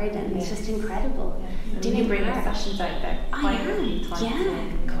garden, it's just incredible. Do you bring your sessions out there? Quite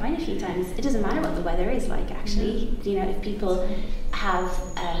a few times. It doesn't matter what the weather is like, actually. You know, if people have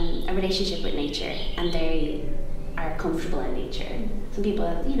a relationship with nature and they are comfortable in nature, some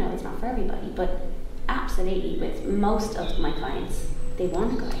people, you know, it's not for everybody, but absolutely with most of my clients, they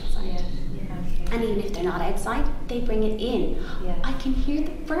want to go outside. And even if they're not outside, they bring it in. I can hear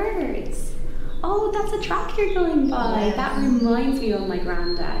the birds. Oh, that's a tractor going by. That reminds me of my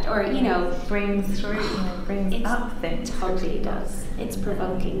granddad. Or, you know, brings up things. Totally does. It's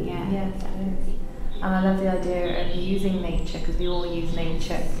provoking, yeah, definitely. And I love the idea of using nature, because we all use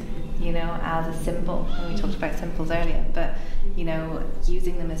nature, you know, as a symbol. And we talked about symbols earlier, but, you know,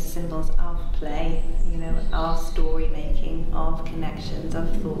 using them as symbols of play, you know, of story making, of connections,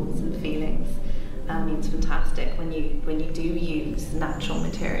 of thoughts and feelings. It's fantastic when you do use natural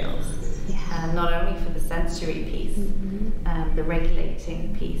materials. Not only for the sensory piece, the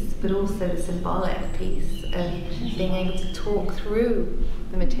regulating piece, but also the symbolic piece of being able to talk through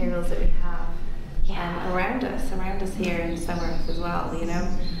the materials that we have around us here in Soearth as well, you know.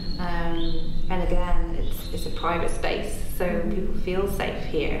 And again, it's a private space, so people feel safe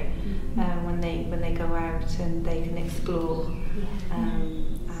here when they go out and they can explore.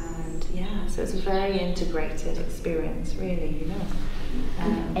 So it's a very integrated experience, really, you know.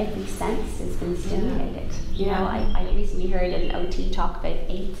 Every sense has been stimulated. You know, I recently heard an OT talk about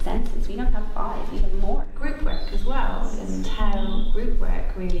 8 senses. We don't have 5, we have more. Group work as well, and how group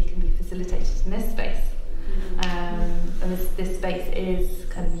work really can be facilitated in this space. And this space is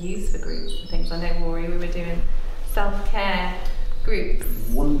kind of used for groups and things. I know, Rory, we were doing self-care groups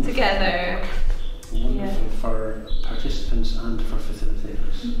together. Wonderful for participants and for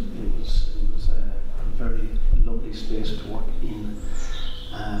facilitators. It was a very lovely space to work in,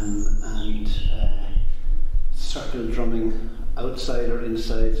 and circle drumming outside or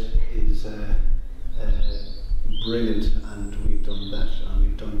inside is brilliant, and we've done that, and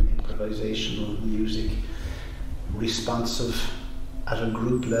we've done improvisational music, responsive at a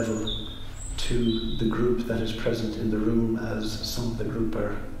group level to the group that is present in the room, as some of the group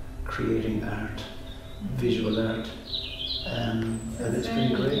are creating art, visual art, and it's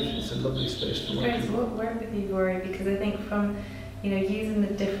been great. It's a lovely space to work in. It's great to work with you, Rory, because I think from, you know, using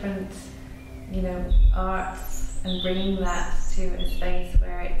the different, you know, arts and bringing that to a space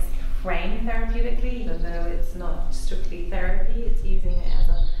where it's framed therapeutically, even though it's not strictly therapy, it's using it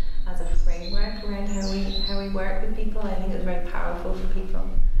as a framework around how we work with people. I think it's very powerful for people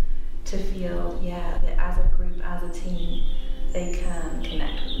to feel, that as a group, as a team, they can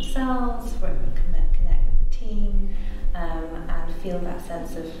connect with themselves, connect with the team, and feel that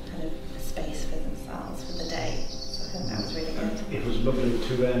sense of kind of space for themselves for the day. So I think that was really good. It was lovely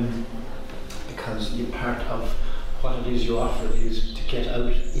to, because part of what it is you offer is to get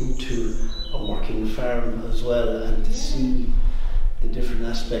out into a working farm as well, and to see the different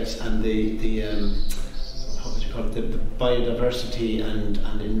aspects and the what would you call it, the biodiversity and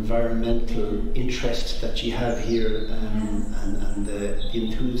environmental interest that you have here, and the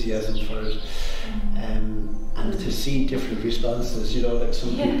enthusiasm for it, and to see different responses. You know, like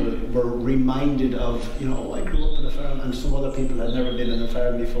some people were reminded of, you know, I grew up in a farm, and some other people had never been in a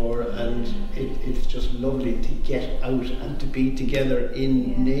farm before, and it's just lovely to get out and to be together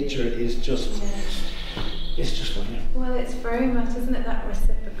in nature is just. It's just lovely. Well, it's very much, isn't it, that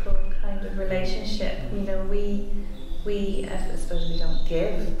reciprocal kind of relationship. You know, we I suppose we don't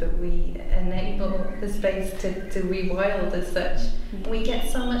give, but we enable the space to be wild as such. We get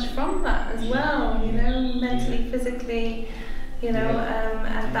so much from that as well, you know, mentally, physically, you know,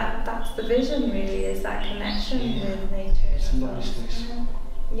 and that's the vision really, is that connection with nature. It's a lovely space.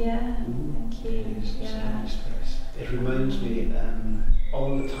 Yeah, thank you. It reminds me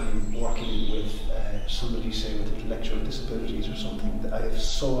all the time working with somebody, say, with intellectual disabilities or something, that I have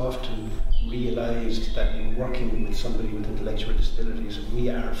so often realised that in working with somebody with intellectual disabilities, we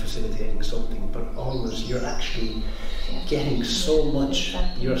are facilitating something, but always you're actually getting so much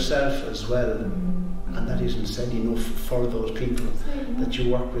yourself as well, and that isn't said enough for those people that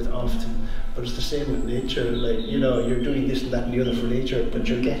you work with often. But it's the same with nature, like, you know, you're doing this and that and the other for nature, but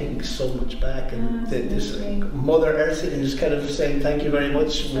you're getting so much back, and this Mother Earth is kind of saying thank you very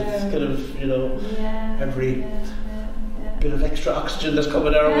much with kind of, you know, every bit of extra oxygen that's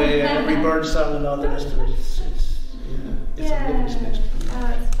coming our way, and every bird song and all the rest of it. It's a lovely space.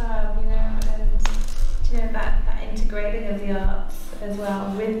 Oh, it's fab, you know, and you know, that integrating of the arts as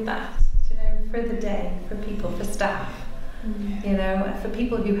well with that, you know, for the day, for people, for staff. You know, for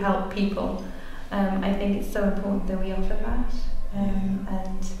people who help people, I think it's so important that we offer that,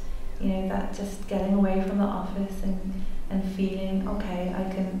 and that just getting away from the office and feeling, okay, I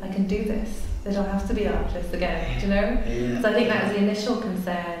can do this. They don't have to be artists again, So I think that was the initial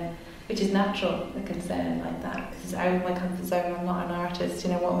concern, which is natural, a concern like that, because it's out of my comfort zone. I'm not an artist.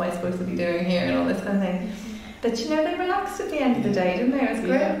 What am I supposed to be doing here and all this kind of thing. But they relaxed at the end of the day, didn't they? It was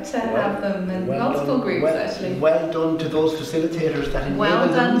great to have them in multiple groups, actually. Well done to those facilitators that enabled well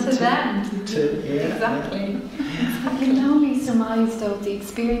done them to them. Exactly. I can only surmise, though, the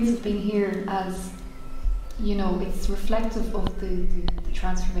experience of being here as, it's reflective of the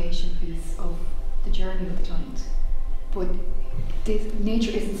transformation piece of the journey with the client. But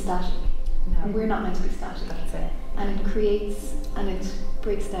nature isn't static. No. We're not meant to be static. That's it. And it creates and it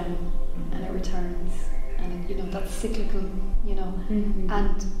breaks down and it returns. And that's cyclical,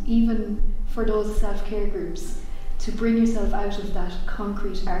 and even for those self-care groups, to bring yourself out of that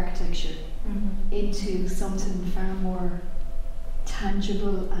concrete architecture into something far more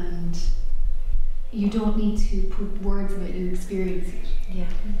tangible, and you don't need to put words on it, you experience it. Yeah.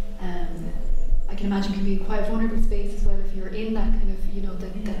 I can imagine it can be quite a vulnerable space as well if you're in that kind of,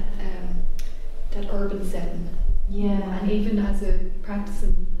 that urban setting. Yeah. And even as a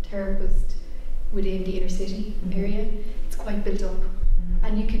practicing therapist, within the inner city area, it's quite built up,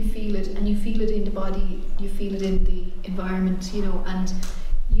 and you can feel it, and you feel it in the body, you feel it in the environment, and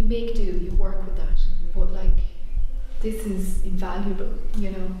you make do, you work with that. But this is invaluable,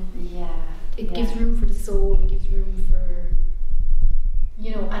 It gives room for the soul, it gives room for,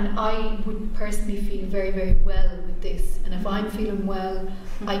 and I would personally feel very, very well with this, and if I'm feeling well,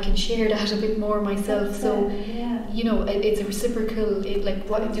 I can share that a bit more myself. So, it's a reciprocal, the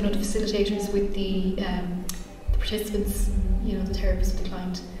facilitators with the participants, the therapist with the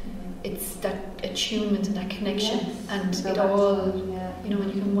client, it's that attunement and that connection, and it all, and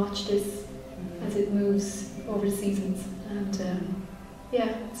you can watch this as it moves over the seasons, and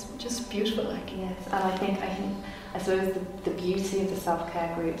it's just beautiful. Yes, and I suppose the beauty of the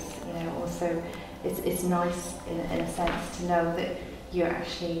self-care groups, also it's nice in a sense to know that you're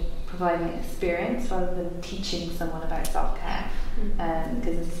actually providing an experience rather than teaching someone about self-care,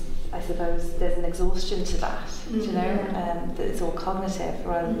 because I suppose there's an exhaustion to that, that it's all cognitive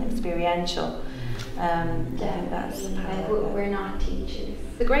rather than experiential. I think that's we're not teachers.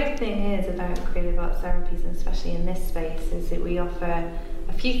 The great thing is about creative arts therapies, and especially in this space, is that we offer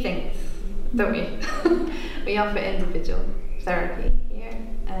a few things, don't we? We offer individual therapy here,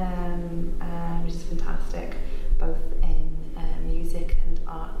 which is fantastic, both in music and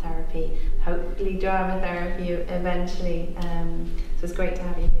art therapy, hopefully drama therapy eventually. So it's great to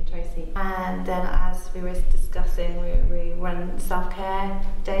have you here, Tracey. And then, as we were discussing, we run self-care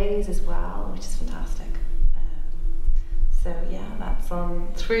days as well, which is fantastic. So that's on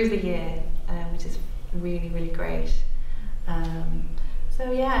through the year, which is really, really great. And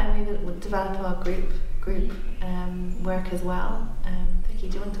we'll develop our group work as well. Vicky,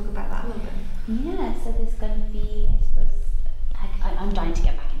 do you want to talk about that a little bit? Yeah, so there's going to be, I suppose, I'm dying to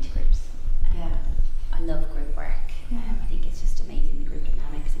get back into groups. I love group work. I think it's just amazing, the group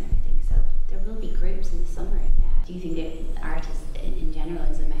dynamics and everything. So there will be groups in the summer. Do you think that art in general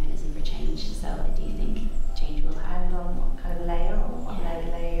is a mechanism for change? So do you think change will happen? On what kind of layer or what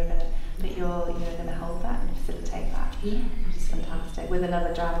layer you're going to, but you're going to hold that and facilitate that, which is fantastic, with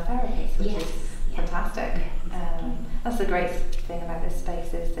another Dramatherapist, which is fantastic. That's the great thing about this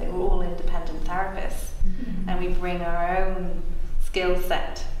space, is that we're all independent therapists, and we bring our own skill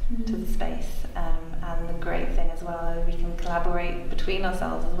set to the space, and the great thing as well is we can collaborate between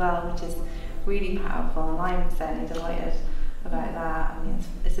ourselves as well, which is really powerful, and I'm certainly delighted about that. I mean,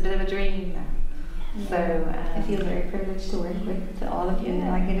 it's a bit of a dream now. So I feel very privileged to work with all of you.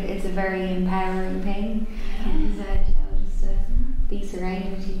 It's a very empowering thing. Just to be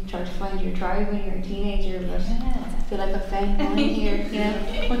surrounded. You try to find your tribe when you're a teenager, but I feel like I've found mine here.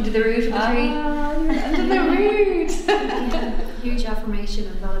 Under the root of the tree. Under the root. Huge affirmation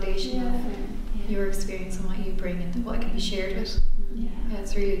and validation of your experience and what you bring and what can be shared with.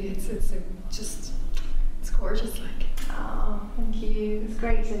 It's really it's gorgeous. Thank you. It's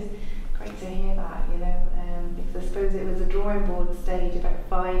great to hear that, because I suppose it was a drawing board stage about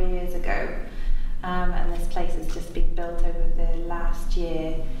 5 years ago, and this place has just been built over the last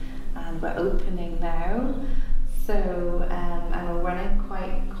year, and we're opening now. So and we're running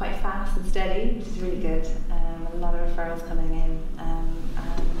quite fast and steady, which is really good. A lot of referrals coming in, and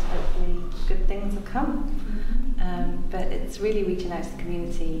hopefully good things will come. But it's really reaching out to the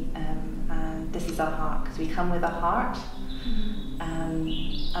community, and this is our heart, because we come with a heart, and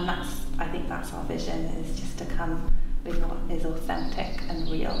I think that's our vision, is just to come with what is authentic and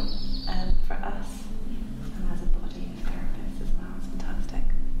real. for us and as a body of therapists as well. It's fantastic.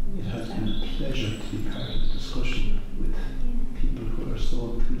 It has been a pleasure to be part of the discussion with people who are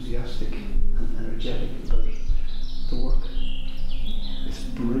so enthusiastic and energetic about the work. It's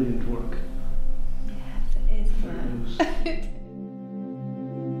brilliant work. Yes, it is. Yeah.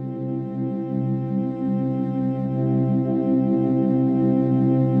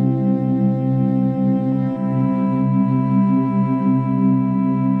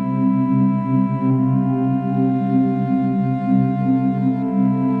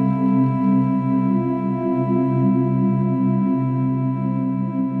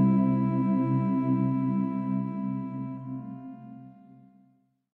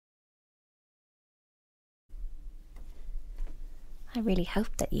 I really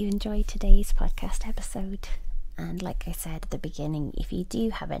hope that you enjoyed today's podcast episode. And like I said at the beginning, if you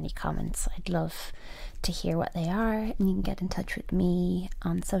do have any comments, I'd love to hear what they are. And you can get in touch with me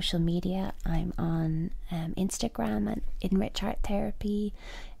on social media. I'm on Instagram at Enrich Art Therapy,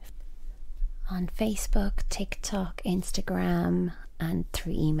 on Facebook, TikTok, Instagram, and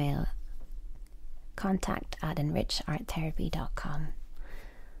through email, contact@enricharttherapy.com.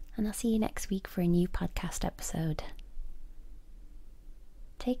 And I'll see you next week for a new podcast episode.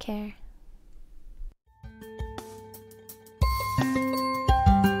 Take care.